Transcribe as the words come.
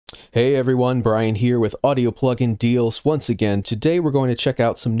Hey everyone, Brian here with Audio Plugin Deals once again. Today we're going to check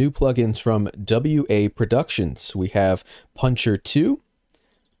out some new plugins from WA Productions. We have Puncher 2,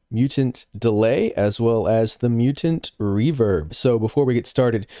 Mutant Delay, as well as the Mutant Reverb. So before we get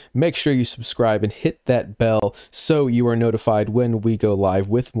started, make sure you subscribe and hit that bell so you are notified when we go live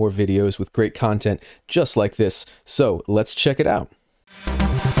with more videos with great content just like this. So let's check it out.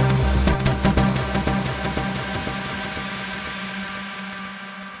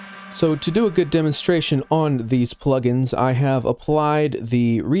 So to do a good demonstration on these plugins, I have applied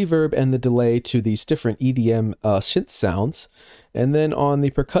the reverb and the delay to these different EDM synth sounds. And then on the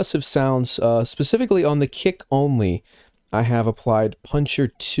percussive sounds, specifically on the kick only, I have applied Puncher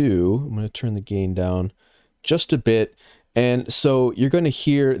 2. I'm going to turn the gain down just a bit. And so you're going to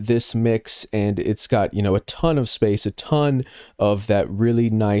hear this mix, and it's got, a ton of space, a ton of that really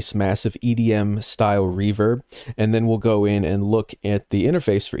nice, massive EDM style reverb. And then we'll go in and look at the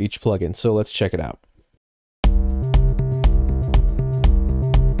interface for each plugin. So let's check it out.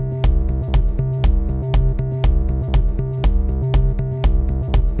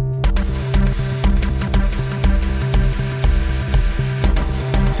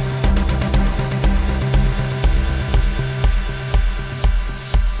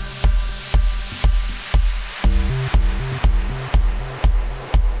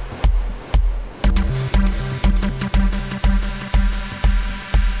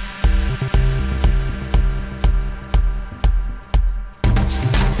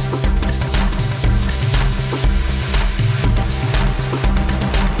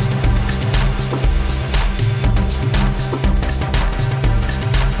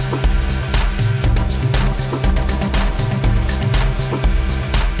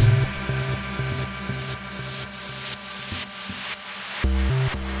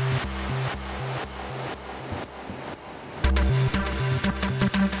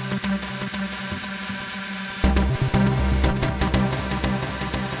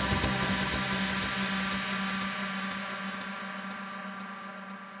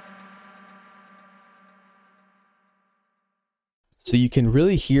 So you can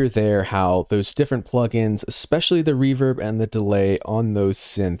really hear there how those different plugins, especially the reverb and the delay on those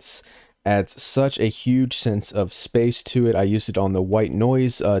synths, adds such a huge sense of space to it. I used it on the white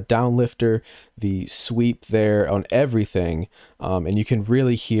noise downlifter, the sweep there, on everything, and you can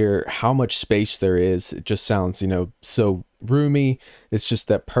really hear how much space there is. It just sounds, so roomy. It's just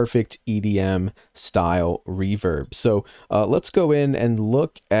that perfect EDM style reverb. So let's go in and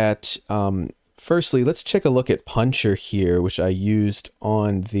look at firstly, let's take a look at Puncher here, which I used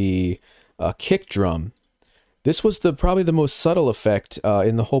on the kick drum. This was probably the most subtle effect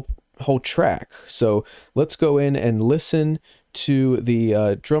in the whole track. So let's go in and listen to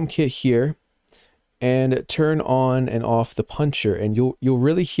the drum kit here and turn on and off the puncher, and you'll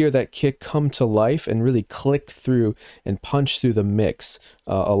really hear that kick come to life and really click through and punch through the mix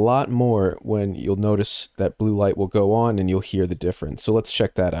a lot more. When you'll notice that blue light will go on and you'll hear the difference. So let's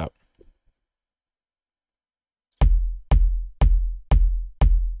check that out.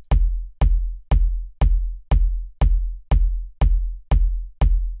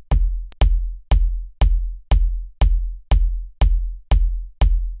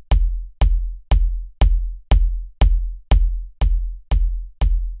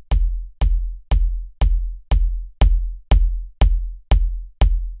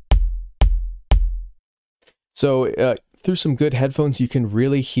 So through some good headphones, you can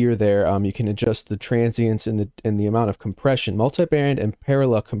really hear there. You can adjust the transients and the amount of compression, multi-band and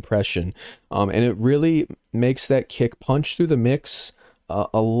parallel compression, and it really makes that kick punch through the mix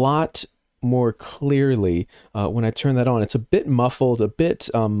a lot more clearly when I turn that on. It's a bit muffled, a bit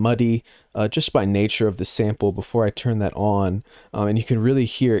muddy, just by nature of the sample before I turn that on, and you can really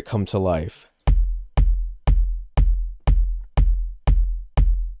hear it come to life.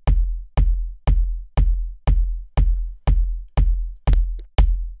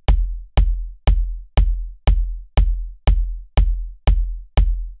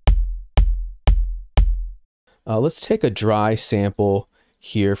 Let's take a dry sample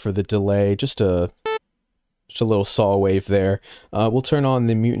here for the delay, just a little saw wave there. We'll turn on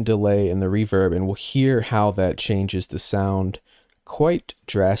the mutant delay and the reverb, and we'll hear how that changes the sound quite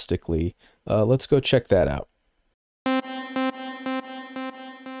drastically. Let's go check that out.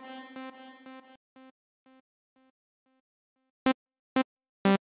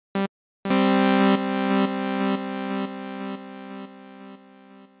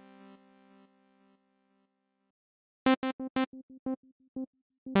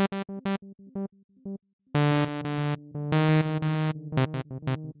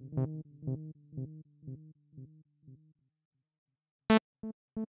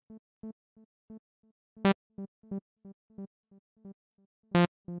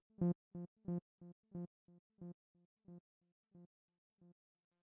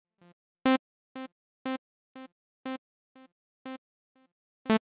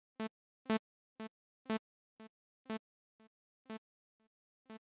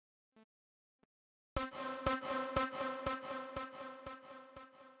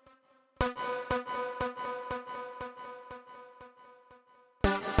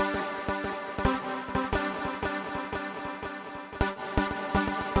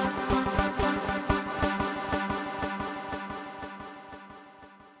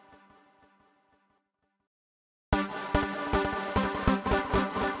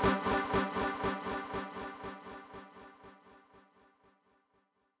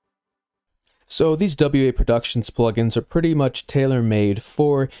 So these WA Productions plugins are pretty much tailor-made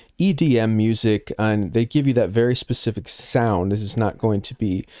for EDM music, and they give you that very specific sound. This is not going to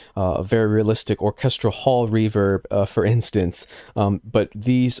be a very realistic orchestral hall reverb, for instance, but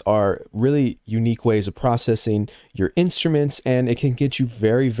these are really unique ways of processing your instruments, and it can get you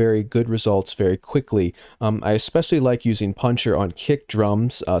very, very good results very quickly. I especially like using Puncher on kick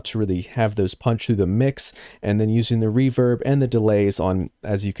drums to really have those punch through the mix, and then using the reverb and the delays on,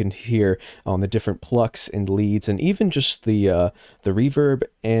 as you can hear, on the different plucks and leads, and even just the reverb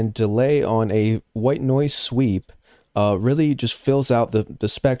and delay on a white noise sweep really just fills out the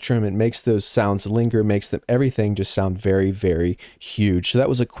spectrum. It makes those sounds linger, makes them everything just sound very, very huge. So that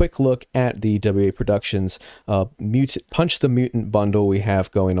was a quick look at the WA Productions Punch the Mutant bundle we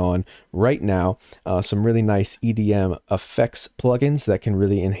have going on right now. Some really nice EDM effects plugins that can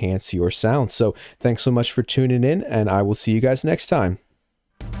really enhance your sound. So thanks so much for tuning in, and I will see you guys next time.